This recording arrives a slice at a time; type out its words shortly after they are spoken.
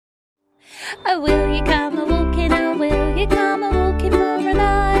Oh, will you come a walking? Oh, will you come a walking for a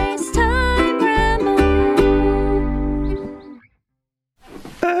nice time ramble?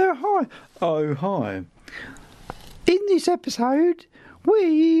 Hi. Oh, hi. In this episode,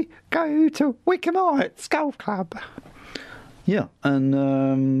 we go to Wickham Heights Golf Club. Yeah,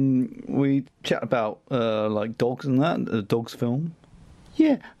 and we chat about like dogs and that, the dogs film.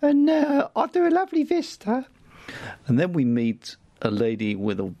 Yeah, and I do a lovely vista. And then we meet a lady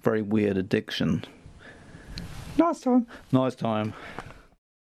with a very weird addiction. Nice time. Nice time.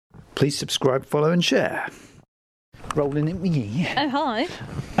 Please subscribe, follow and share. Rolling it with you. Oh, hi.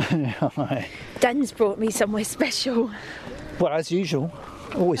 Hi. Dan's brought me somewhere special. Well, as usual,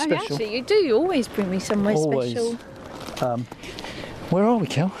 always special. Actually, you do. You always bring me somewhere Always. special. Where are we,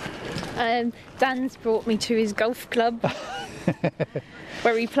 Kel? Dan's brought me to his golf club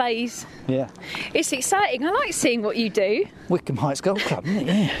where he plays. Yeah. It's exciting. I like seeing what you do. Wickham Heights Golf Club, isn't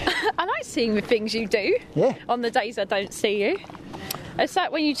it? Yeah. I like seeing the things you do. Yeah. On the days I don't see you. It's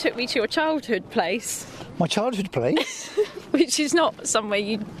like when you took me to your childhood place, My childhood place. which is not somewhere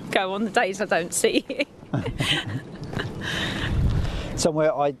you go on the days I don't see you.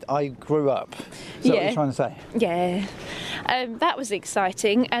 Somewhere I grew up. Is that what you're trying to say? Yeah. That was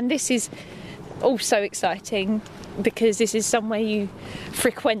exciting, and this is also exciting because this is somewhere you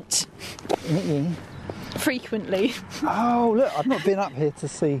frequent frequently. Oh, look, I've not been up here to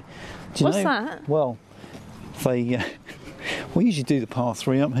see. Do you What's know? that? Well, they we usually do the par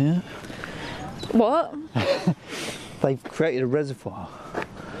 3 up here. What? They've created a reservoir.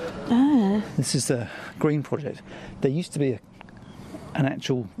 This is the Green Project. There used to be an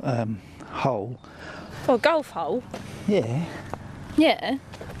actual hole. Well, golf hole. Yeah. Yeah.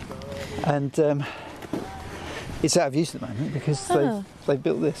 And it's out of use at the moment because they've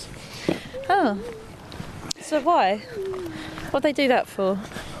built this. Oh. So why? What'd they do that for?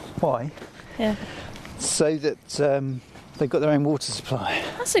 Why? Yeah. So that they've got their own water supply.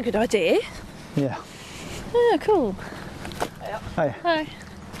 That's a good idea. Yeah. Oh, cool. Hey. Hi.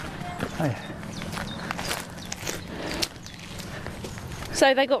 Hey.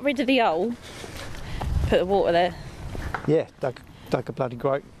 So they got rid of the hole, put the water there. Yeah, dug a bloody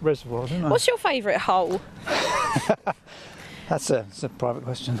great reservoir, didn't they? What's your favourite hole? That's a private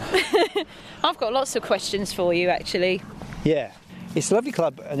question. I've got lots of questions for you, actually. Yeah, it's a lovely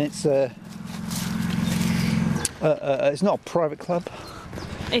club, and it's not a private club.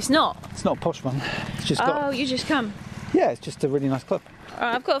 It's not? It's not a posh one. It's just You just come. Yeah, it's just a really nice club. All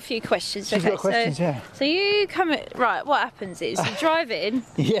right, I've got a few questions. She's got questions, yeah. So you come right. What happens is you drive in,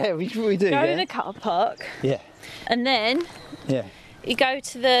 Yeah, we do. go Yeah. in a car park, Yeah. and then Yeah. you go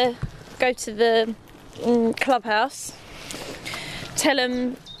to the clubhouse. Tell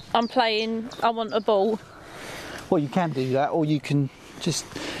them I'm playing. I want a ball. Well, you can do that, or you can just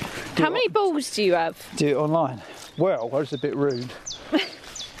How many balls do you have? do it online. Well, that's a bit rude.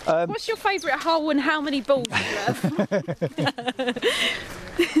 What's your favourite hole and how many balls do you have?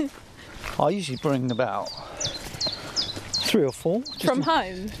 I usually bring about 3 or 4 From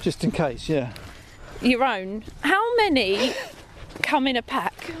home? just in case. Yeah. Your own? How many come in a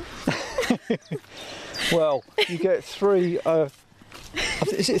pack? Well, you get 3.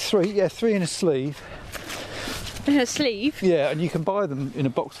 Is it 3? Yeah, 3 in a sleeve. In a sleeve? Yeah, and you can buy them in a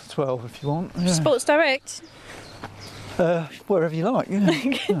box of 12 if you want. Yeah. Sports Direct? Wherever you like.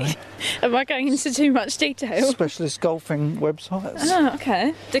 Yeah. Am I going into too much detail? Specialist golfing websites. Oh,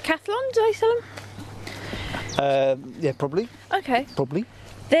 okay. Decathlon, do they sell them? Yeah, probably. Okay. Probably.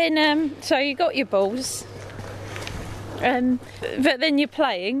 Then, so you got your balls. But then you're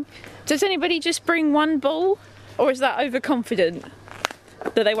playing. Does anybody just bring one ball? Or is that overconfident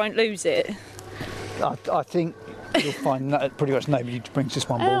that they won't lose it? I think you'll find that pretty much nobody brings just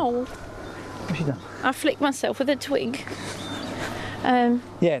one ball. Ow. What's she done? I flicked myself with a twig.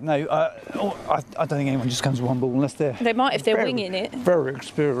 Yeah, no, I don't think anyone just comes with one ball unless they're They might if they're winging it. very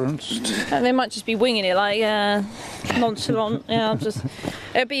experienced. And they might just be winging it like nonchalant. Yeah,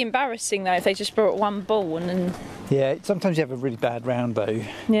 it'd be embarrassing though if they just brought one ball and then. Yeah, sometimes you have a really bad round though,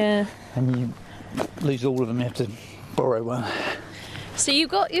 Yeah. and you lose all of them. You have to borrow one. So you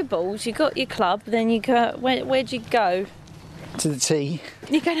got your balls, you got your club, then you go. Where'd you go? To the tee.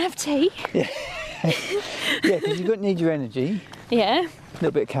 You're going to have tea. Yeah, because you need your energy. Yeah. A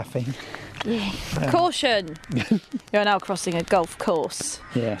little bit of caffeine. Yeah. Caution! You're now crossing a golf course.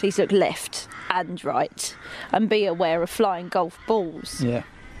 Yeah. Please look left and right, and be aware of flying golf balls. Yeah.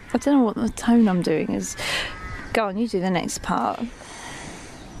 I don't know what the tone I'm doing is. Go on, you do the next part.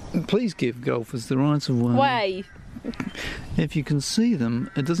 Please give golfers the right of way. Way. If you can see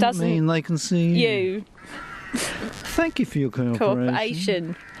them, it doesn't mean they can see You. Thank you for your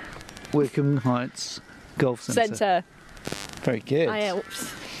cooperation. Wickham Heights Golf Centre. Centre. Very good. I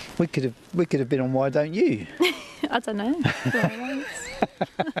helped. We could have been on Why Don't You? I don't know.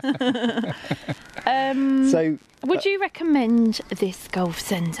 So would you recommend this golf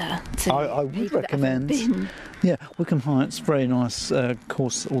centre to I would people that haven't recommend. been? Yeah, Wickham Heights, very nice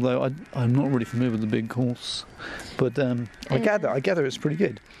course. Although I'm not really familiar with the big course, but I gather it's pretty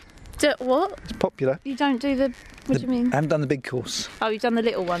good. What? It's popular. You don't do the... What do you mean? I haven't done the big course. Oh, you've done the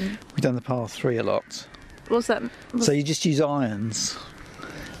little one. We've done the par 3 a lot. What's that? So you just use irons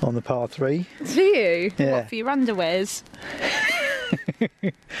on the par 3. Do you? Yeah. What, for your underwears?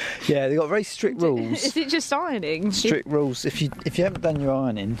 Yeah, they've got very strict rules. Is it just ironing? Strict rules. If you haven't done your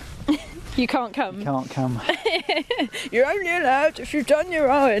ironing, You can't come. you can't come. You're only allowed if you've done your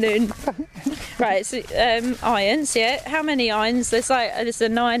ironing. Right, so irons, yeah. How many irons? There's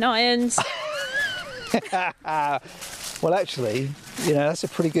 9 irons. Well, actually, that's a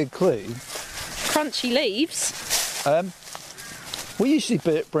pretty good clue. Crunchy leaves. We usually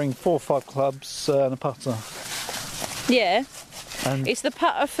bring 4 or 5 clubs and a putter. Yeah. And It's the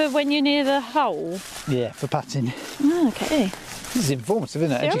putter for when you're near the hole. yeah, for putting. Oh, okay. This is informative,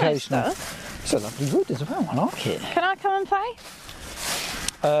 isn't it? Yeah, I know Educational. stuff. It's a lovely wood as well. I like it. Can I come and play?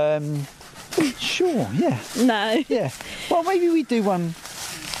 Sure. Yeah. No. Yeah. Well, maybe we do one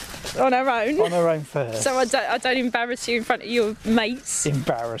On our own. on our own first. So I don't embarrass you in front of your mates.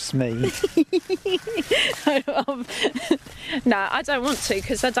 Embarrass me. No, I don't want to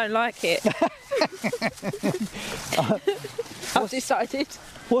because I don't like it. I've decided.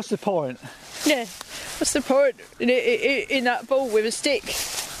 What's the point Yeah. What's the point in that ball with a stick?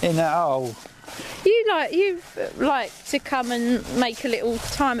 in that hole? You like to come and make a little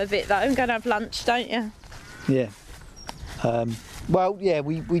time of it though, and go and have lunch, don't you? Yeah. Well, yeah,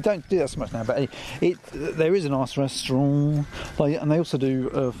 we don't do that so much now, but there is a nice restaurant, and they also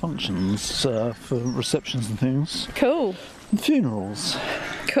do functions for receptions and things, Cool. and funerals.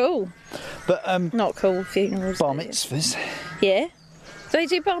 Cool. But Not cool funerals. bar though. mitzvahs, Yeah. Do they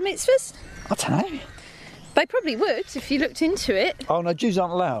do bar mitzvahs? I don't know. They probably would if you looked into it. Oh no, Jews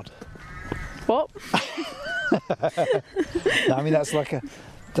aren't allowed. What? No, I mean that's like an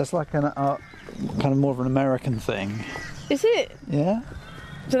kind of more of an American thing. Is it? Yeah.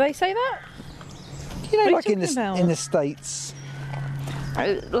 Do they say that? You know, What are you like in talking about? the States,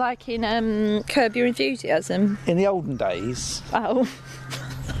 Like in Curb Your Enthusiasm. in the olden days. Oh.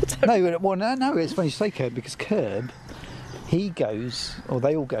 No, well, no, it's funny you say Curb, because Curb, he goes, or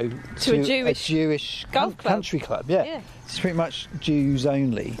they all go to a Jewish golf club. country club. Yeah. Yeah. It's pretty much Jews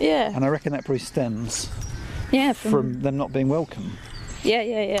only. Yeah. And I reckon that probably stems Yeah. from them not being welcome.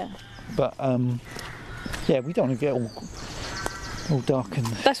 Yeah. But yeah, we don't want to get all dark and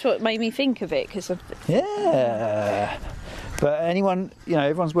That's what made me think of it because yeah. But anyone,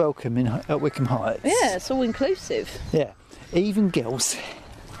 everyone's welcome at Wickham Heights. yeah, it's all inclusive. Yeah. Even girls.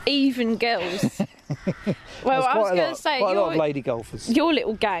 Even girls. Well, There's I was quite a going lot- to say quite a lot of lady golfers. your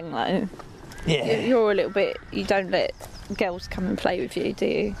little gang though. Yeah. You're a little bit. You don't let girls come and play with you, do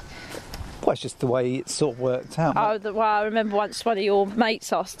you? Well, it's just the way it sort of worked out. Well, I remember once one of your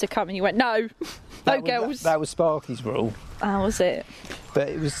mates asked to come and you went, no, no girls. That was Sparky's rule, How was it? but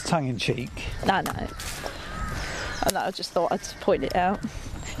it was tongue in cheek. No. I just thought I'd point it out.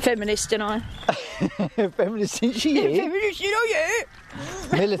 Feminist, and I. Feminist, isn't she? Feminist, yeah.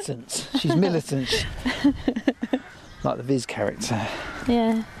 Militant. She's militant. Like the Viz character.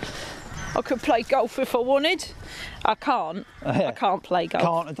 Yeah. I could play golf if I wanted. I can't. Yeah. I can't play golf.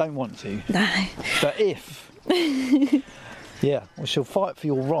 Can't and don't want to. No. But if. Yeah, we shall fight for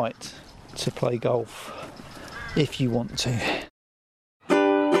your right to play golf if you want to.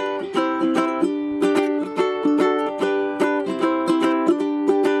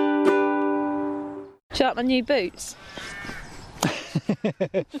 Do you like my new boots?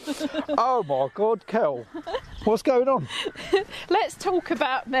 Oh my God, Kel. What's going on? Let's talk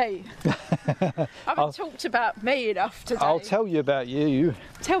about me. I haven't talked about me enough today. I'll tell you about you.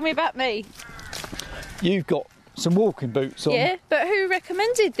 Tell me about me. You've got some walking boots on. Yeah, but who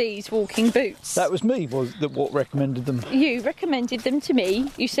recommended these walking boots? That was me, what recommended them. You recommended them to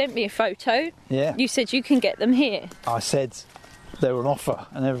me. You sent me a photo. Yeah. You said you can get them here. I said they were on offer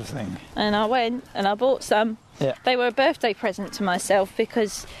and everything. And I went and I bought some. Yeah. They were a birthday present to myself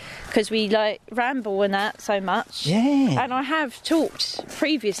because we like ramble and that so much. Yeah. And I have talked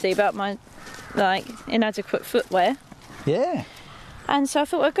previously about my inadequate footwear. Yeah. And so I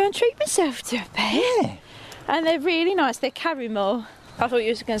thought I'd go and treat myself to a pair. Yeah. And they're really nice. They're Carrymore. I thought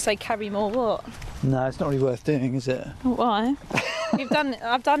you were going to say Carrymore what? No, it's not really worth doing, is it? Why? You've done it.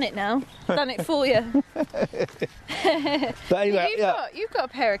 I've done it now. I've done it for you. But anyway, You've got a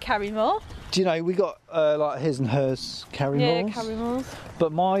pair of Carrymore. do you know, we got like his and hers Carrymores. Yeah, Carrymores.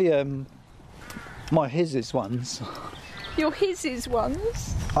 But my his's ones, Your his's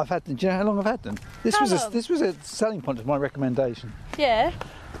ones. I've had them. Do you know how long I've had them? This How was long? this was a selling point of my recommendation. Yeah.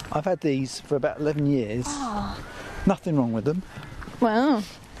 I've had these for about 11 years. Oh. Nothing wrong with them, Wow.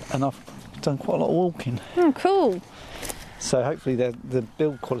 and I've done quite a lot of walking. Oh, cool. So hopefully the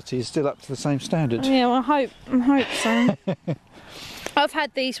build quality is still up to the same standard. Yeah, well, I hope so. I've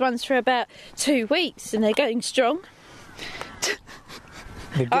had these ones for about 2 weeks, and they're going strong.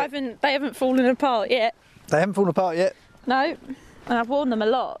 They haven't fallen apart yet. They haven't fallen apart yet. No. And I've worn them a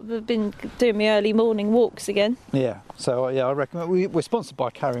lot. I've been doing my early morning walks again. Yeah. So yeah, I recommend. We're sponsored by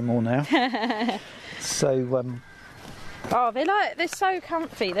Carrymore now. So Oh, they're so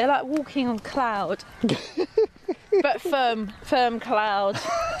comfy. They're like walking on cloud, but firm cloud.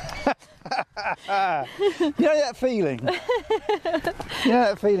 you know that feeling. You know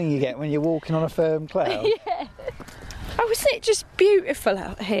that feeling you get when you're walking on a firm cloud. Yeah. Oh, isn't it just beautiful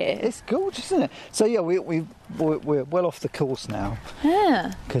out here? It's gorgeous, isn't it? So yeah, we're well off the course now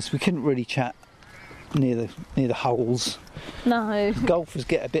Yeah. because we couldn't really chat near the holes. No. Golfers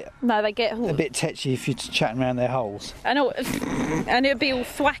get a No, they get all. bit tetchy if you're chatting around their holes. And it'd be all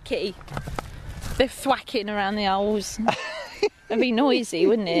thwacky. They're thwacking around the holes. It'd be noisy,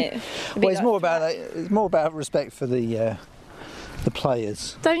 wouldn't it? Well, it's more about respect for the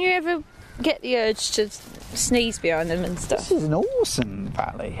players. Don't you ever get the urge to sneeze behind them and stuff? This is an awesome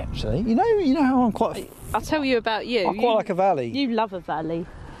valley, actually. You know how I'm quite. I'll tell you about you. I quite like a valley. You love a valley.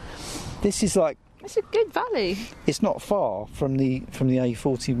 This is like. It's a good valley. It's not far from the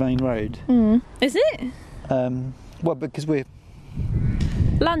A40 main road. Is it? Well, because we're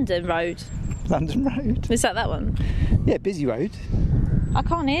London Road. London Road. Is that one? Yeah, busy road. I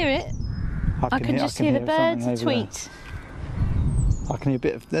can't hear it. I can just hear the birds something over tweet. there. I can hear a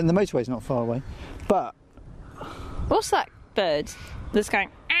bit of. And the motorway's not far away, but What's that bird that's going?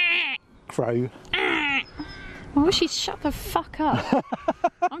 crow. I wish he'd shut the fuck up.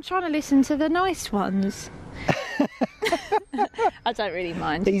 I'm trying to listen to the nice ones. I don't really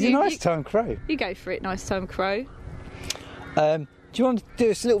mind. He's a nice time crow. You go for it, nice time crow. Do you want to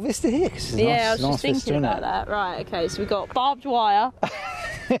do us a little vista here? 'Cause it's a Yeah, nice, I was nice just thinking vista, about innit? that. Right, okay, so we've got barbed wire,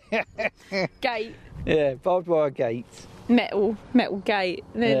 gate, Yeah, barbed wire gate metal gate.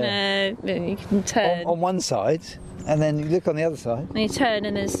 Then you can turn. on one side, and then you look on the other side. And you turn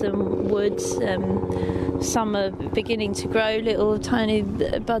and there's some woods. Some are beginning to grow, little tiny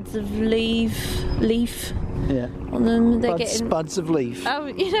buds of leaf Yeah, on them. They're getting. buds of leaf. Oh,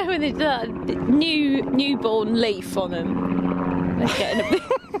 you know when they do that newborn leaf on them. They're getting a bit.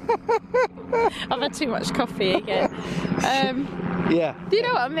 I've had too much coffee again. Yeah. Do you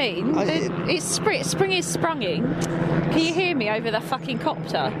know what I mean? It's spring is sprunging. Can you hear me over the fucking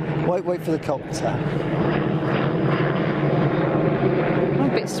copter? Wait for the copter. I'm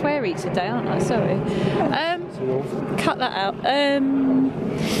a bit sweary today, aren't I? Sorry. Cut that out.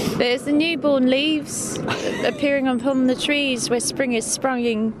 There's the newborn leaves appearing upon the trees where spring is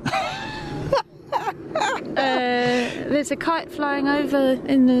sprunging. There's a kite flying over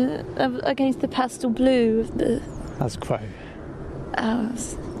against the pastel blue of the. That's crow. Oh,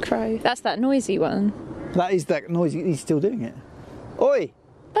 that's crow. That's that noisy one. That is that noisy. He's still doing it. Oi!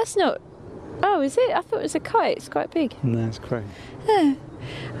 That's not. Oh, is it? I thought it was a kite. It's quite big. No, it's crow. Yeah.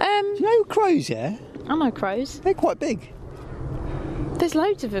 Do you know crows? Yeah, I know crows. they're quite big. There's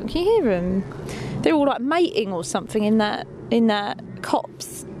loads of them. Can you hear them? They're all like mating or something in that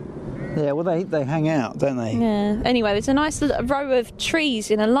copse. Yeah, well they hang out, don't they? Yeah. Anyway, there's a nice little row of trees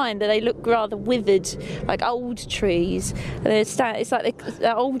in a line, but they look rather withered, like old trees. It's like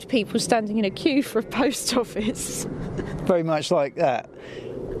they're old people standing in a queue for a post office. Very much like that.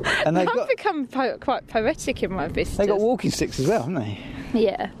 And I've become quite poetic in my vistas. they got walking sticks as well, haven't they?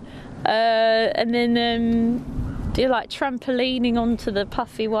 Yeah. And then you're like trampolining onto the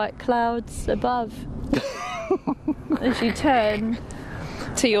puffy white clouds above as you turn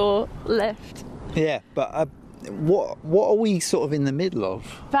to your left. Yeah, but what are we sort of in the middle of?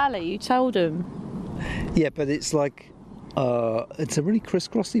 Valley, you told them. Yeah, but it's like it's a really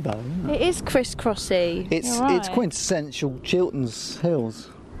crisscrossy valley, isn't it? It is crisscrossy. It's quintessential Chiltern's Hills.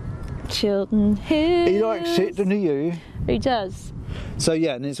 Chiltern Hills. He likes it, doesn't you? He does. So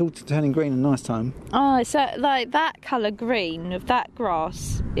yeah, and it's all turning green in nice time. Oh, so like that colour green of that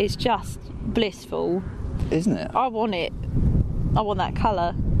grass is just blissful. Isn't it? I want it. I want that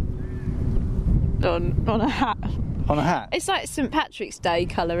colour on a hat. On a hat? It's like St Patrick's Day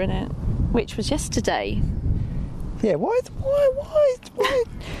colour, isn't it? Which was yesterday. Yeah, why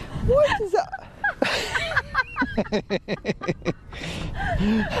does that...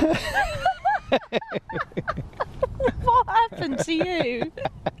 What happened to you?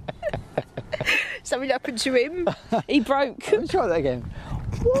 Something happened to him. He broke. Let me try that again.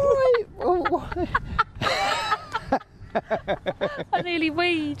 Why? Why? I nearly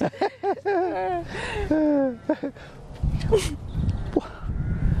weed.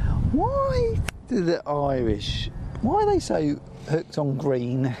 Why do the Irish... Why are they so hooked on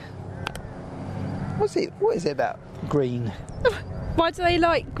green? What is it about green? Why do they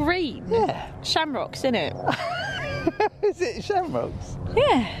like green? Yeah. Shamrocks, innit? Is it shamrocks?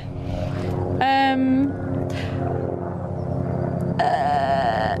 Yeah.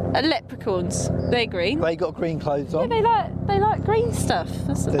 Leprechauns. They're green. They got green clothes on. Yeah, they like green stuff.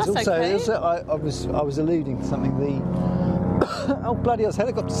 That's okay. I was alluding to something. Oh bloody hell! There's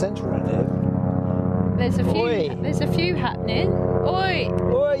helicopter centre around here. There's a few. Oi. There's a few happening. Oi!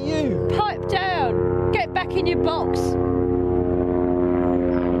 Who are you? Pipe down. Get back in your box.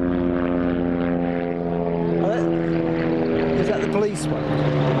 Is that the police one?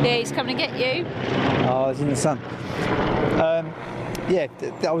 Yeah, he's coming to get you. Oh, it's in the sun. Yeah,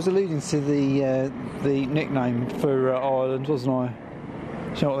 I was alluding to the nickname for Ireland, wasn't I?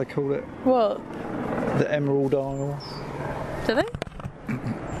 Do you know what they call it? What? The Emerald Isles. Do they?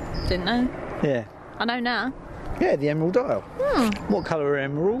 Didn't know. Yeah. I know now. Yeah, the Emerald Isle. What colour are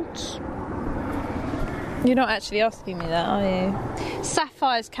emeralds? You're not actually asking me that, are you?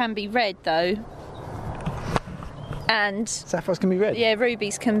 Sapphires can be red, though. And Sapphires can be red. yeah,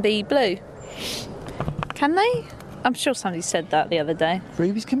 rubies can be blue. Can they? I'm sure somebody said that the other day.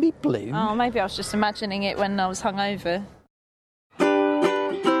 Rubies can be blue. Oh, maybe I was just imagining it when I was hungover.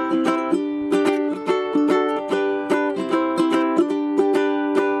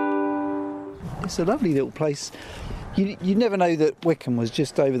 It's a lovely little place. You never know that Wickham was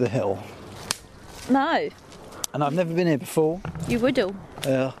just over the hill. No, And I've never been here before. you would-all.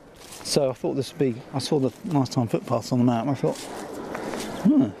 So I thought this would be... I saw the nice time footpaths on the map and I thought...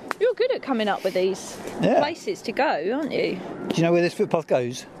 You're good at coming up with these Yeah. places to go, aren't you? Do you know where this footpath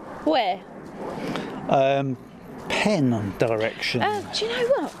goes? Where? Penn direction. Do you know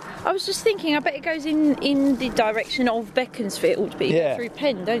what? I was just thinking, I bet it goes in the direction of Beaconsfield, but you Yeah. go through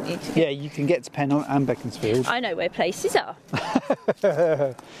Penn, don't you? Yeah, you can get to Penn and Beaconsfield. I know where places are.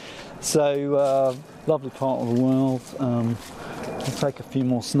 So, lovely part of the world. I'll take a few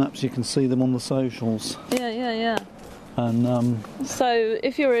more snaps, you can see them on the socials. Yeah. And So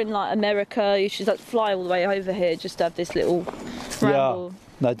if you're in like America, you should like fly all the way over here just to have this little ramble.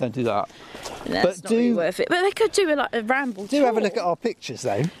 yeah, no, don't do that. That's not really worth it. But they could do a ramble tour. Do have a look at our pictures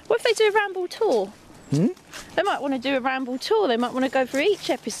though. What if they do a ramble tour? They might want to do a ramble tour. They might want to go through each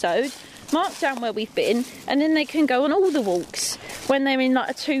episode, mark down where we've been, and then they can go on all the walks when they're in like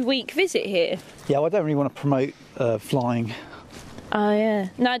a 2-week visit here. Yeah, well, I don't really want to promote flying. Oh yeah.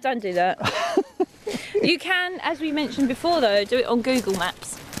 No, don't do that. You can, as we mentioned before though, do it on Google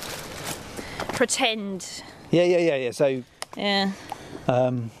Maps. Pretend. Yeah. So, Yeah.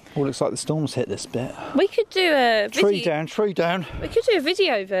 well, looks like the storm's hit this bit. We could do a Tree video. down. We could do a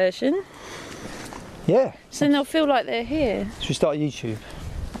video version, Yeah. so then they'll feel like they're here. Should we start YouTube?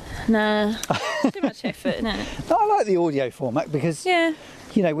 Nah, too much effort, isn't it? No, I like the audio format because Yeah,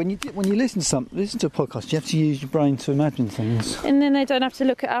 you know when you listen to a podcast, you have to use your brain to imagine things. and then they don't have to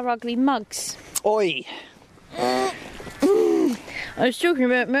look at our ugly mugs. Oi, I was talking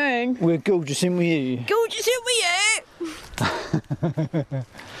about mine. we're gorgeous, aren't we? Gorgeous, isn't we?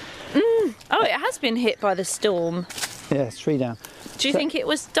 Oh, it has been hit by the storm. Yeah, it's tree down. Do you think it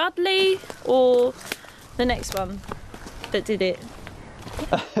was Dudley or the next one that did it?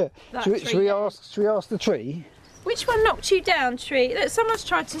 That Should tree we down. ask the tree? Which one knocked you down, tree? Look, someone's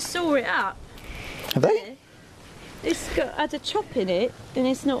tried to saw it up. Have they? It's had a chop in it and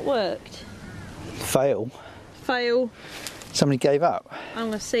it's not worked. Fail. Fail. Somebody gave up. I'm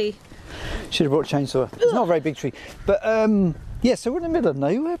going to see. Should have brought a chainsaw. It's not a very big tree, but yeah. So we're in the middle of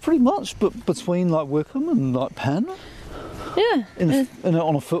nowhere, pretty much, but between like Wickham and like Penn, Yeah.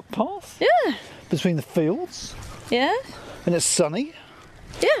 on a footpath Yeah. between the fields, Yeah. and it's sunny.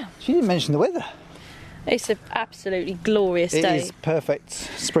 Yeah. She didn't mention the weather. It's an absolutely glorious It day. is perfect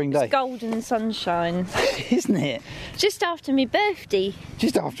spring day, Golden sunshine. isn't it? Just after my birthday.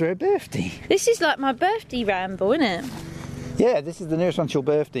 Just after her birthday. This is like my birthday ramble, isn't it? Yeah, this is the nearest one to your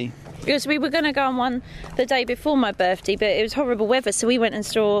birthday. Because we were going to go on one the day before my birthday, but it was horrible weather, so we went and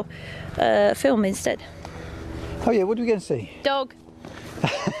saw a film instead. Oh yeah, what are we going to see? Dog.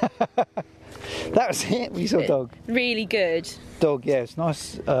 That was it. We saw dog. Really good. Dog, yeah, it's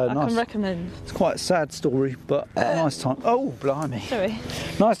nice. I Nice. can recommend. It's quite a sad story, but a nice time. Oh, blimey! Sorry.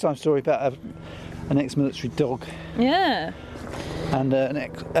 Nice time story about an ex-military dog Yeah. and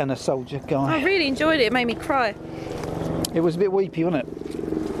a soldier guy. I really enjoyed it. It made me cry. It was a bit weepy, wasn't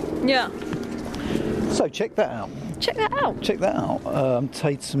it? Yeah. So check that out. Check that out. Check that out.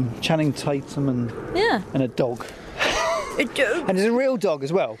 Channing Tatum, Yeah. and a dog. A dog. And it's a real dog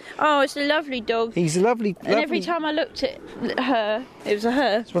as well. Oh, it's a lovely dog. He's a lovely. And every time I looked at her, it was a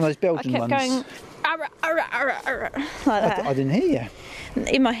her. It's one of those I Belgian kept ones. going, arra, arra, arra, arra, like that. I didn't hear you.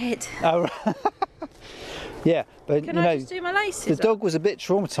 In my head. Oh, yeah, but Can you I know, just do my laces? the dog was a bit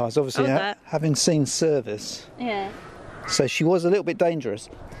traumatised, obviously, Oh, that. having seen service. Yeah. So she was a little bit dangerous.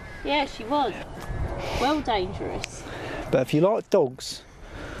 Yeah, she was. Well dangerous. But if you like dogs,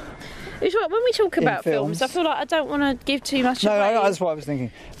 It's right, when we talk about films. films, I feel like I don't want to give too much no, away. that's what I was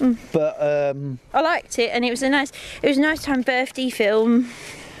thinking. But I liked it, and it was a nice time birthday film.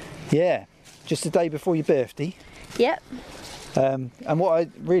 yeah, just the day before your birthday. Yep. And what I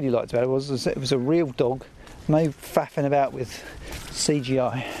really liked about it was it was a real dog, no faffing about with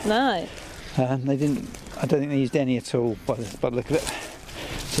CGI. No. And they didn't. I don't think they used any at all by the look of it.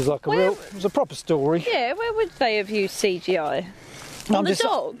 It was like it was a proper story. Yeah, where would they have used CGI? On the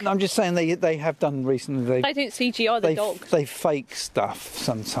dog? I'm just saying they have done recently. They don't CGI the dog. They fake stuff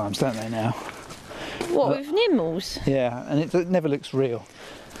sometimes, don't they now? What, with Nimbles? Yeah, and it never looks real.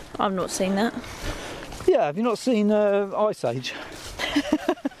 I've not seen that. Yeah, have you not seen Ice Age?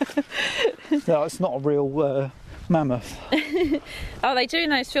 No, it's not a real mammoth. Oh, they do in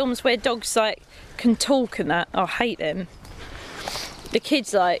those films where dogs like can talk and that. I hate them. The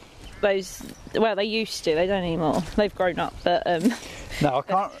kids like those. Well, they used to. They don't anymore. They've grown up, but No, I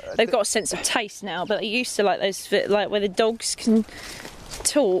can't. they've got a sense of taste now. But they used to like those, like where the dogs can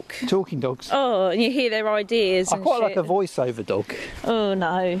talk. Talking dogs. Oh, and you hear their ideas. I and quite like shit. a voiceover dog. Oh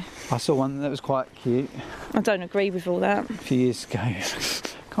no, I saw one that was quite cute I don't agree with all that. a few years ago. I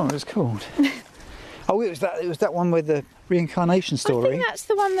can't remember what it's called. Oh, it was that one with the reincarnation I story. think that's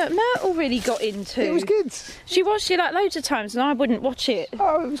the one that Myrtle really got into. It was good. She watched it like loads of times, and I wouldn't watch it.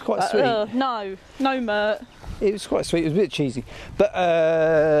 Oh, it was quite sweet. No, Mert. It was quite sweet. It was a bit cheesy. But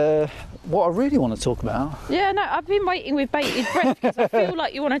what I really want to talk about. Yeah, no, I've been waiting with bated breath because I feel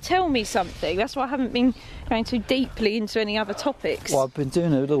like you want to tell me something. That's why I haven't been going too deeply into any other topics. Well, I've been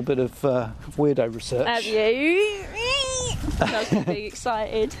doing a little bit of weirdo research. Have you? I was being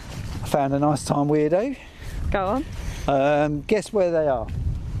excited. I found a nice time weirdo. Go on. Guess where they are?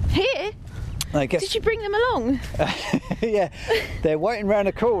 Here? No, guess. Did you bring them along? Yeah, they're waiting round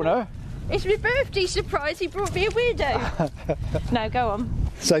the corner. It's my birthday surprise. He brought me a weirdo. No, go on.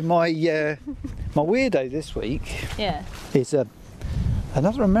 So my weirdo this week Yeah. is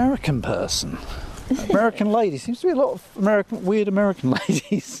another American person. American lady. Seems to be a lot of weird American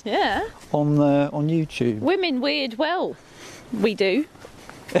ladies Yeah. on YouTube. Women weird well. We do.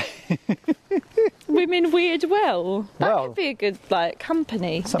 Women weird well. That Well, could be a good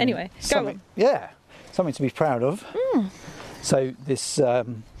company. Anyway, go on. Yeah, something to be proud of. So this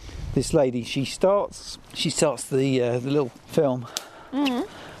lady, she starts the little film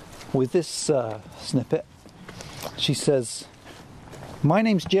with this snippet. She says, "My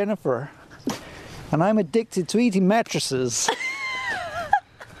name's Jennifer, and I'm addicted to eating mattresses."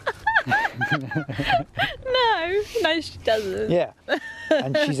 No, she doesn't. Yeah,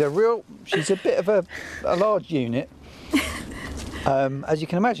 and she's a bit of a large unit. As you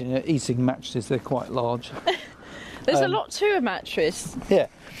can imagine, eating mattresses, they're quite large. There's a lot to a mattress. Yeah,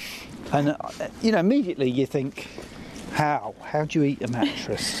 and immediately you think, how do you eat a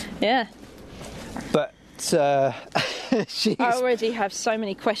mattress? Yeah. But she's I already have so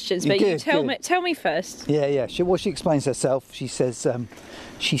many questions, but Good, you good. tell me first. yeah. She explains herself. She says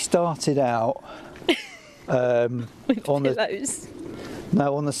she started out on Pillows.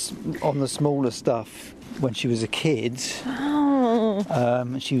 on the smaller stuff when she was a kid.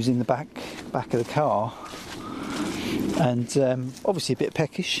 Oh. She was in the back of the car, and obviously a bit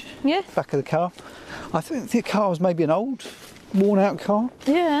peckish. Yeah. Back of the car. I think the car was maybe an old, worn-out car,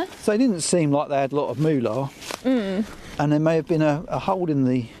 Yeah. so it didn't seem like they had a lot of moolah. And there may have been a hole in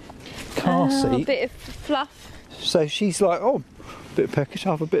the car A seat. bit of fluff. So she's like, "Oh, a bit peckish.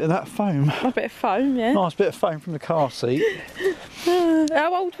 I'll have a bit of that foam. A bit of foam. Yeah. Nice bit of foam from the car seat."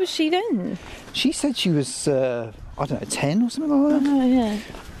 How old was she then? She said she was, I don't know, 10 or something like that. Oh yeah.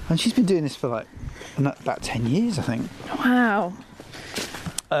 And she's been doing this for about 10 years, I think. Wow.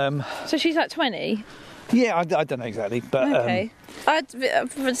 So she's like 20. Yeah, I don't know exactly, but Okay.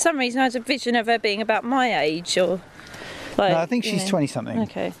 For some reason, I had a vision of her being about my age, or Like, No, I think she's yeah. 20 something.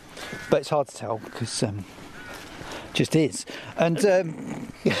 Okay. But it's hard to tell because just is. And so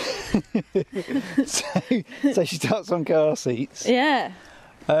she starts on car seats. Yeah.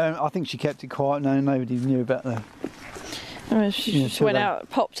 I think she kept it quiet. No, nobody knew about the. She Yeah, just so went they- out,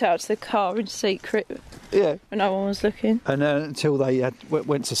 popped out to the car in secret Yeah. when no one was looking. And until they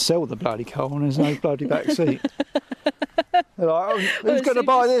went to sell the bloody car and there's no bloody back seat. They're like, oh, who's Well, going to so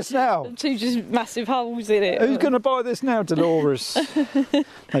buy just- this now? Two just massive holes in it. Who's going to buy this now, Dolores?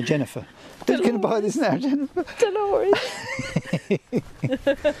 No, Jennifer. Who's going to buy this now, Jennifer? Dolores.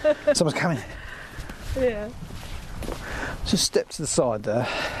 Someone's coming. Yeah. Just step to the side there.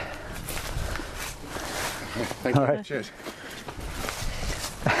 Thank All you. right. Cheers.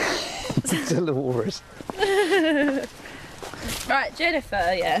 Dolores. Right,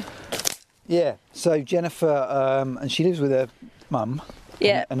 Jennifer, yeah. Yeah, so Jennifer, and she lives with her mum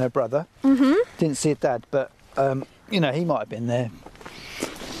Yeah. and her brother. Mm-hmm. Didn't see her dad, but, he might have been there.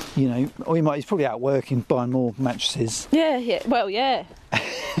 Or he's probably out working, buying more mattresses. Yeah, yeah. Well, yeah.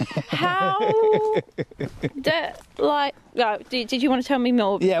 How did you want to tell me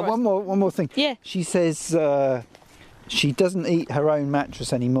more? Yeah, before I- one more thing. Yeah. She says she doesn't eat her own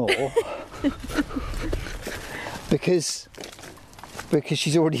mattress anymore because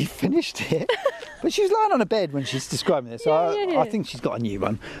she's already finished it. But she was lying on a bed when she's describing this, so Yeah. I think she's got a new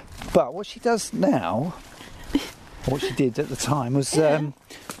one. But what she does now, or what she did at the time, was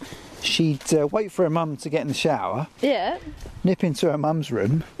she'd wait for her mum to get in the shower, Yeah. nip into her mum's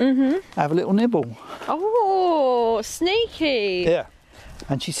room, have a little nibble. Oh, sneaky. Yeah.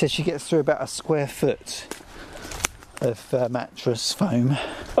 And she says she gets through about a square foot of mattress foam.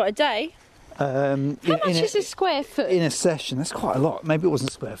 What, a day? How How much is a square foot? In a session? That's quite a lot. Maybe it wasn't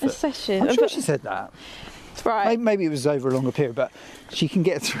a square A foot. session. I'm sure she said that. Right. Maybe it was over a longer period, but she can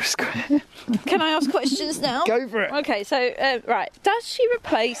get through a square. Can I ask questions now? Go for it. Okay, so, right. Does she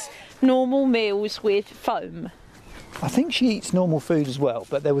replace normal meals with foam? I think she eats normal food as well,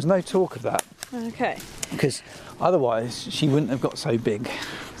 but there was no talk of that Okay. because otherwise she wouldn't have got so big.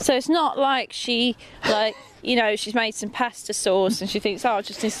 So it's not like she's made some pasta sauce and she thinks, oh,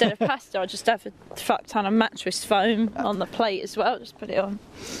 just instead of pasta, I'll just have a fuck ton of mattress foam on the plate as well. Just put it on.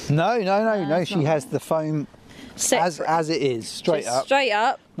 No. it's She not. has the foam Separate. as it is, straight Just up. Straight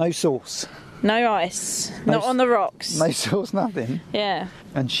up. No sauce. No ice. No Not on the rocks. No sauce, nothing. Yeah.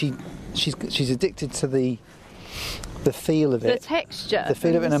 And she's addicted to the feel of The it. texture. The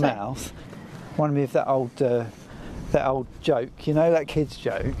feel of it in her So- mouth. Reminded me of that old joke, that kid's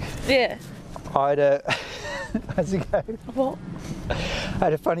joke. Yeah. I had a how's it go? What? I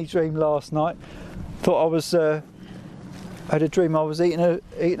had a funny dream last night. Thought I was I had a dream I was eating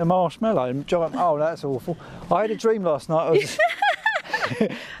a marshmallow and giant. Oh, that's awful. I had a dream last night.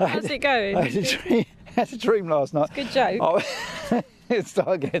 How's it going? I had a dream last night. Good joke. Start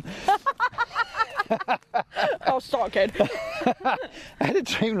again. I'll start again. I had a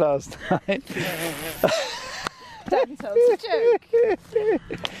dream last night. Dan tells a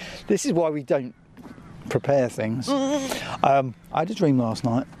joke. This is why we don't prepare things. I had a dream last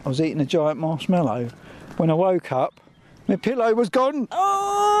night. I was eating a giant marshmallow. When I woke up, my pillow was gone.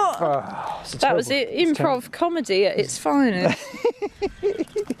 Oh! Oh, it's That was terrible. it. It's terrible. Improv comedy at its finest.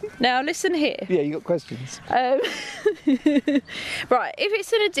 Now listen here. Yeah, you got questions? Right, if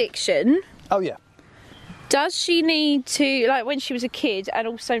it's an addiction, Oh yeah. does she need to, like when she was a kid and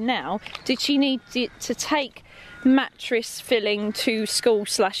also now, did she need to take mattress filling to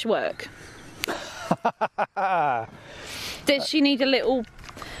school/work? Does she need a little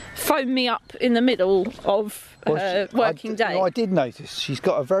foam me up in the middle of her working day? I did notice she's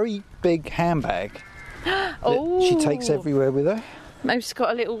got a very big handbag that she takes Oh. everywhere with her. Maybe she's got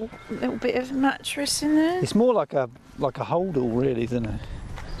a little bit of mattress in there. It's more like a holdall really than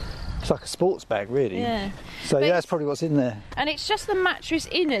it's like a sports bag really. Yeah. So But yeah, that's probably what's in there. And it's just the mattress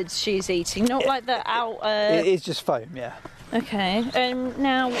innards she's eating, not like the outer. It is just foam, yeah. Okay.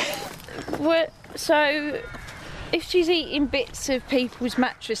 Now, so if she's eating bits of people's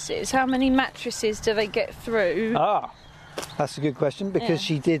mattresses, how many mattresses do they get through? That's a good question because Yeah.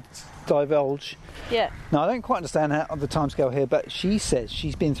 she did divulge. Yeah. Now I don't quite understand how the timescale here, but she says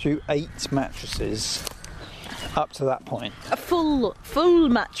she's been through 8 mattresses up to that point. A full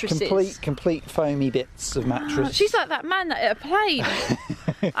mattresses. Complete foamy bits of mattress. She's like that man that at a plane.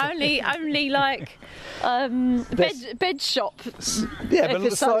 only like bed shop. yeah, but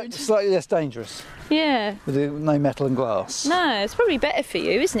episode. slightly less dangerous Yeah. with no metal and glass. No, it's probably better for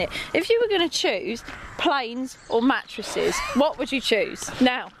you, isn't it? If you were going to choose planes or mattresses, what would you choose?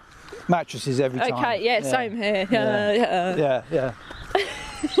 Now. Mattresses every time. Okay, yeah, same here. Yeah. Yeah.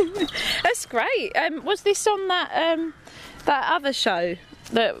 That's great. Was this on that That other show.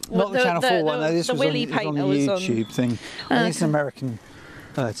 Not the Channel 4 one, no, this the was Willy on, it was on Painter the was on. YouTube thing. I think it's an American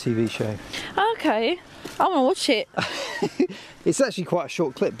TV show. Okay, I want to watch it. It's actually quite a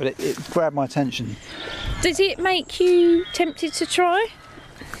short clip, but it grabbed my attention. Did it make you tempted to try?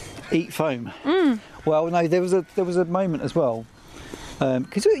 Eat foam. Well, no, there was a moment as well,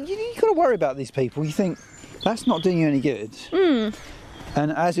 because you got to worry about these people. You think that's not doing you any good.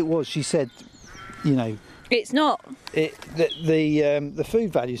 And as it was, she said, you know, It's not. the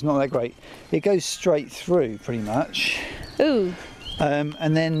food value is not that great. It goes straight through pretty much. Ooh.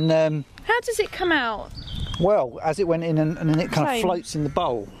 And then, How does it come out? well, as it went in and then it kind of Same. floats in the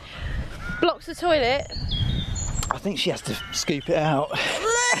bowl. Blocks the toilet. I think she has to scoop it out.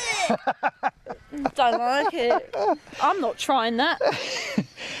 Don't like it. I'm not trying that.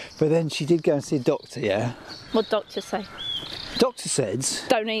 But then she did go and see a doctor, yeah? What doctor say? Doctor said,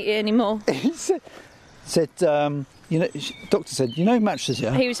 Don't eat it anymore. doctor said, you know mattresses,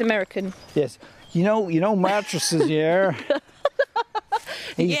 yeah? He was American. Yes. You know mattresses, yeah?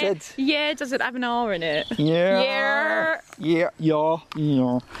 He said, yeah, does it have an R in it? yeah. Yeah. Yeah.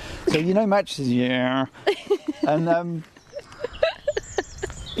 So you know mattresses, yeah? And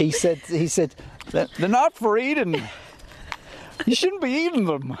he said they're not for eating. You shouldn't be eating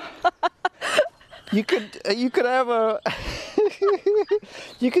them. You could have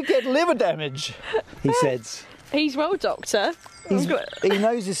you could get liver damage. He said. He's well, doctor. He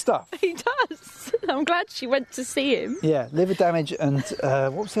knows his stuff. He does. I'm glad she went to see him. Yeah, liver damage and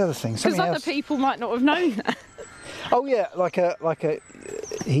what was the other thing? Because Something other else. people might not have known that. Oh yeah,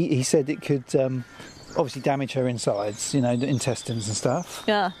 he said it could obviously damage her insides, you know, the intestines and stuff.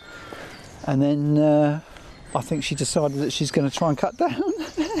 Yeah. And then I think she decided that she's going to try and cut down.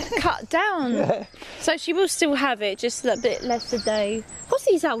 Cut down. Yeah. So she will still have it, just a bit less a day. What's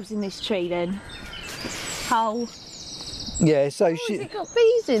these holes in this tree then? Hole. Yeah, so Has it got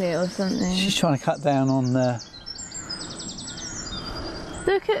bees in it or something? she's trying to cut down on.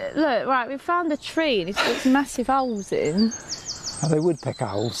 Look, right, we found a tree and it's got some massive holes in. Oh, they woodpecker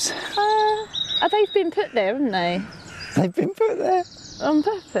holes. They've been put there, haven't they? They've been put there. On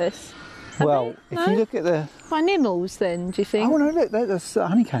purpose. Well, they? if No? you look at the. By nimbles then, do you think? Oh no, look, that's a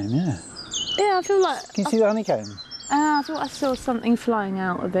honeycomb. Yeah. Yeah, I feel like... Can you see the honeycomb? I thought I saw something flying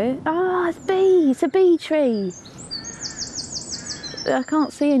out of it. Ah, it's bee. It's a bee tree. I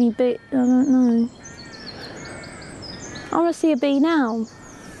can't see any bee. I don't know. I want to see a bee now.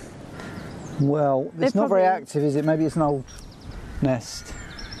 Well, They're it's not very probably- active, is it? Maybe it's an old nest.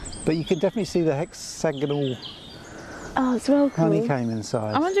 But you can definitely see the hexagonal Oh, it's well cool. honeycomb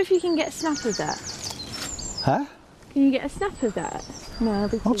inside. I wonder if you can get a snap of that. Huh? Can you get a snap of that? No,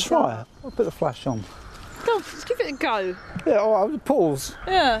 it'll be I'll too try dark. it. I'll put the flash on. Go on, let's give it a go. Yeah, all right, pause.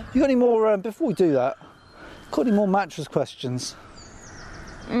 Yeah. You got any more, before we do that, got any more mattress questions?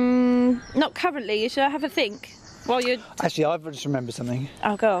 Not currently. Should I have a think? While you're... Actually, I've just remembered something.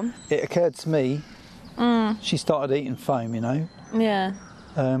 Oh, go on. It occurred to me, she started eating foam, you know. Yeah.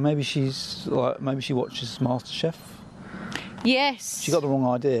 Maybe she watches MasterChef. Yes. She got the wrong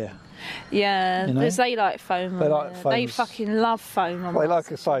idea. Yeah, You know? because they like foam. They on like there. They foams. fucking love foam. On They like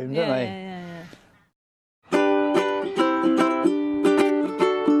MasterChef. a foam, don't yeah, they? Yeah, yeah.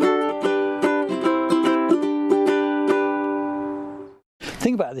 The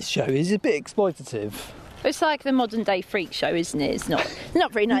thing about this show is it's a bit exploitative. It's like the modern day freak show, isn't it? It's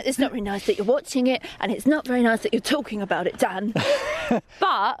not very nice. It's not very nice that you're watching it, and it's not very nice that you're talking about it, Dan.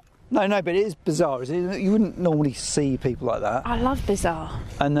 But No, but it is bizarre, isn't it? You wouldn't normally see people like that. I love bizarre.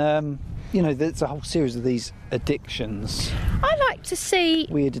 And, you know, there's a whole series of these addictions, I like to see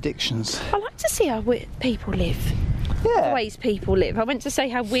weird addictions. how weird people live. The Yeah. ways people live. I went to say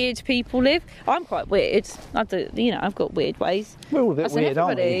how weird people live. I'm quite weird. I do, I've got weird ways. We're all a bit As in weird,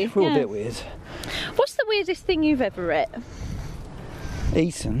 aren't we? everybody, We're all a yeah. bit weird. What's the weirdest thing you've ever eaten?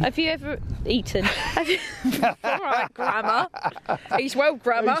 Eaten. Have you ever eaten? All right, grammar. He's well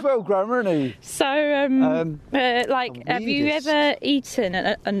grammar. He's well grammar, isn't he? So, like, have you weirdest. ever eaten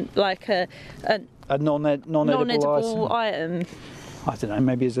a A non-edible non-edible item? I don't know,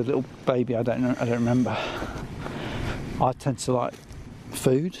 maybe as a little baby, I don't know, I don't remember. I tend to like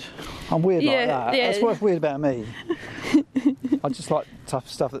food. I'm weird like Yeah, that. yeah. That's what's weird about me. I just like tough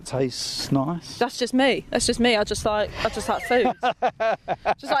stuff that tastes nice. That's just me. I just like food.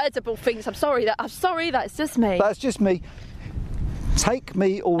 Just like edible things. I'm sorry, that's just me. That's just me. Take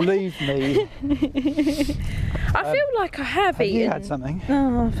me or leave me. I feel like I have eaten. You had something.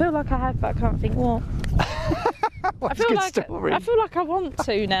 Oh, I feel like I have, but I can't think what. What's I a feel good like story? I feel like I want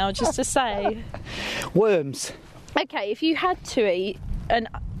to now, just to say. Worms. Okay, if you had to eat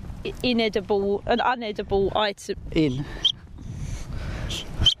an unedible item.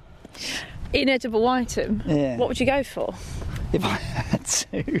 Inedible item? Yeah. What would you go for? If I had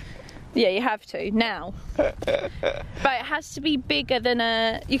to. Yeah, you have to now. But it has to be bigger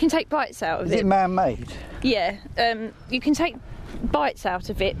than you can take bites out of Is it. it man-made? Yeah, you can take bites out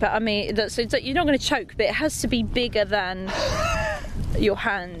of it, but I mean, so you're not going to choke, but it has to be bigger than your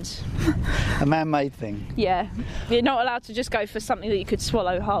hand. A man-made thing? Yeah, you're not allowed to just go for something that you could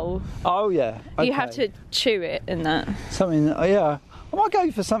swallow whole. Oh, yeah. Okay. You have to chew it and that. Something, yeah. I might go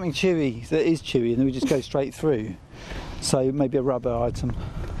for something chewy, that is chewy, and then we just go straight through. So maybe a rubber item.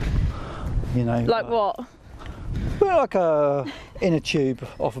 You know. Like what? Well, like a inner tube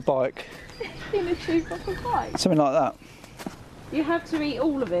off a bike. Inner tube off a bike? Something like that. You have to eat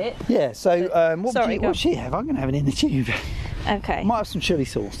all of it. Yeah, so what Sorry, would she have? I'm going to have an inner tube. Okay. Might have some chilli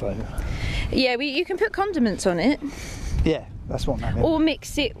sauce though. Yeah, you can put condiments on it. Yeah, that's what I'm having. Or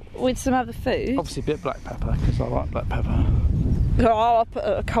mix it with some other food. Obviously a bit of black pepper, because I like black pepper. Oh, I'll put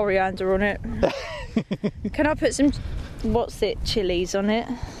a coriander on it. Can I put some, chilies on it?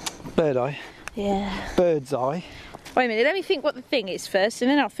 Bird eye. Yeah. Bird's eye. Wait a minute, let me think what the thing is first,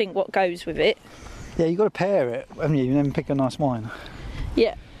 and then I'll think what goes with it. Yeah, you've got to pair it, haven't you? And then pick a nice wine.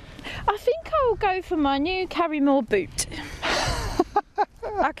 Yeah. I think I'll go for my new Carrymore boot.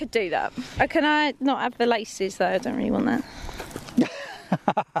 I could do that. Can I not have the laces though? I don't really want that.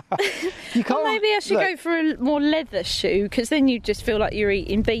 You can't. Or maybe I should go for a more leather shoe, because then you just feel like you're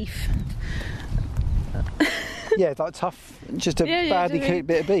eating beef. Yeah, like tough, just a badly cooked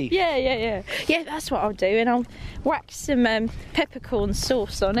bit of beef. Yeah. Yeah, that's what I'll do, and I'll whack some peppercorn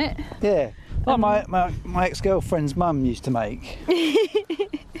sauce on it. Yeah. Like my ex-girlfriend's mum used to make.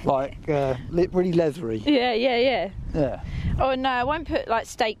 Like, really leathery. Yeah. Yeah. Oh no, I won't put like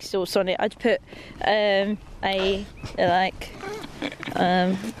steak sauce on it. I'd put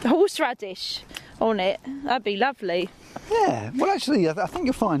horseradish on it. That'd be lovely. Yeah, well actually I think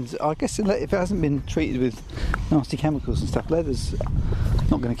you'll find, I guess if it hasn't been treated with nasty chemicals and stuff, leather's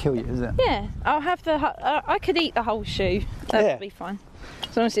not going to kill you, is it? Yeah, I'll have I could eat the whole shoe. That would be fine.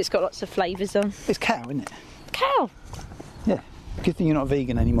 As long as it's got lots of flavours on. It's cow, isn't it? Cow? Yeah. Good thing you're not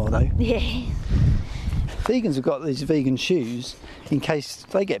vegan anymore though. Yeah. Vegans have got these vegan shoes in case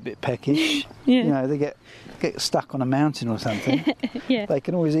they get a bit peckish. Yeah. You know, they get stuck on a mountain or something. Yeah. They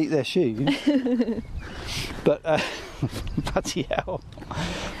can always eat their shoes. But, bloody hell.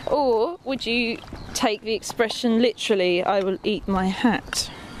 Or would you take the expression literally, I will eat my hat?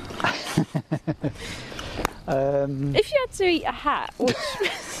 If you had to eat a hat, which...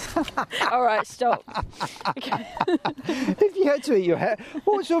 Alright, stop. Okay. If you had to eat your hat,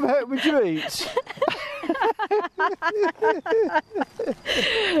 what sort of hat would you eat?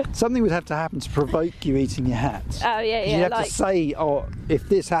 Something would have to happen to provoke you eating your hat. Oh, yeah. You'd have to say, oh, if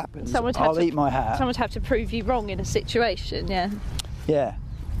this happens, I'll eat my hat. Someone would have to prove you wrong in a situation, yeah. Yeah.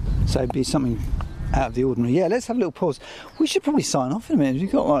 So it'd be something out of the ordinary. Yeah, let's have a little pause. We should probably sign off in a minute.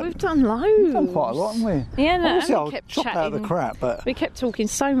 We've done loads. We've done quite a lot, haven't we? Yeah, no, obviously we I'll kept chop chatting. out the crap, but We kept talking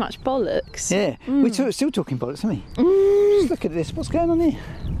so much bollocks. yeah, we're still talking bollocks, aren't we? Just look at this. What's going on here?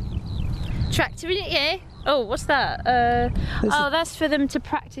 Tractor in it, yeah. Oh, what's that? That's for them to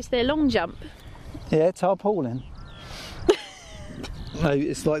practice their long jump. Yeah, tarpaulin. No,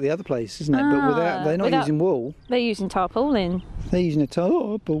 it's like the other place, isn't it? But they're not using wool. They're using tarpaulin. They're using a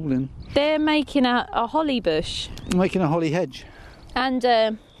tarpaulin. They're making a holly bush. Making a holly hedge.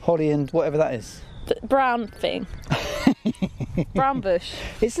 And Holly and whatever that is. brown thing. Brown bush.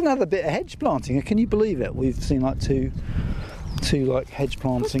 It's another bit of hedge planting. Can you believe it? We've seen like two like hedge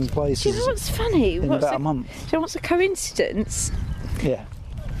planting places. Do you know what's funny? In about a month. Do you know what's a coincidence? Yeah.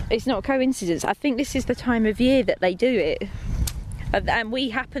 It's not a coincidence. I think this is the time of year that they do it. And we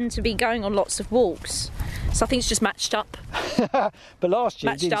happen to be going on lots of walks. So I think it's just matched up. But last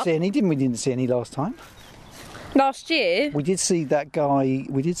year we didn't see any, didn't we? Didn't see any last time. Last year? We did see that guy,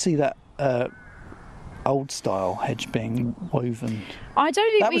 we did see that old style hedge being woven. I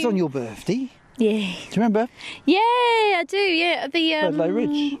don't think that was on your birthday. Yeah. Do you remember? Yeah, I do. Yeah, the Bedlow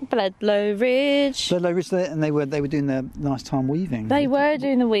Ridge. Bedlow Ridge. Bedlow Ridge, and they were doing their nice time weaving. They were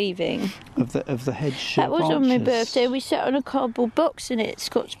doing the weaving of the hedge. That was branches. on my birthday. We sat on a cardboard box in it,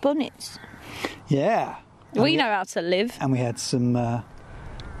 Scotch bonnets. Yeah. We know how to live. And we had some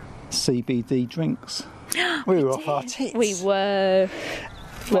CBD drinks. We were off our tits. We were.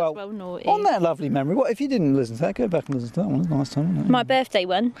 Well, naughty. On that lovely memory, what if you didn't listen to that? Go back and listen to that one. It was a nice time, wasn't it? My birthday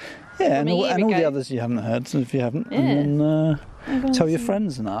one. Yeah, From and a year all the ago. others you haven't heard. So if you haven't, Yeah. and then Tell your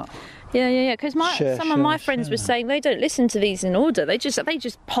friends and that. Yeah. Because Share, some of my share, friends share. were saying they don't listen to these in order. They just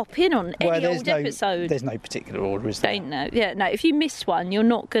pop in on any old episode. There's no particular order, is there? Don't know. Yeah, no. If you miss one, you're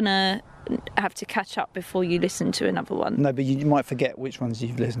not gonna have to catch up before you listen to another one. No, but you might forget which ones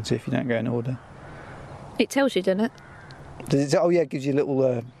you've listened to if you don't go in order. It tells you, doesn't it? Does it? Oh yeah, it gives you a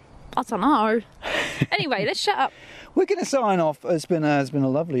little. I don't know. Anyway, let's shut up. We're going to sign off. It's been a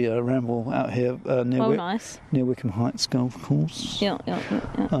lovely ramble out here Nice. near Wickham Heights Golf Course. Yeah.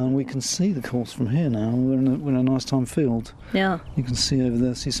 And we can see the course from here now. We're in a nice time field. Yeah. You can see over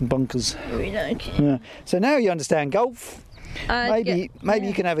there, see some bunkers. Okay. Yeah. So now you understand golf. Maybe yeah.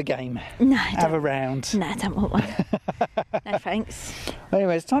 you can have a game. No, Have a round. No, I don't want one. No, thanks.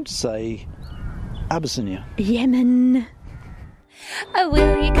 Anyway, it's time to say Abyssinia. Yemen. Oh,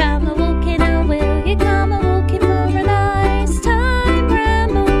 will you come a walking? Oh, will you come a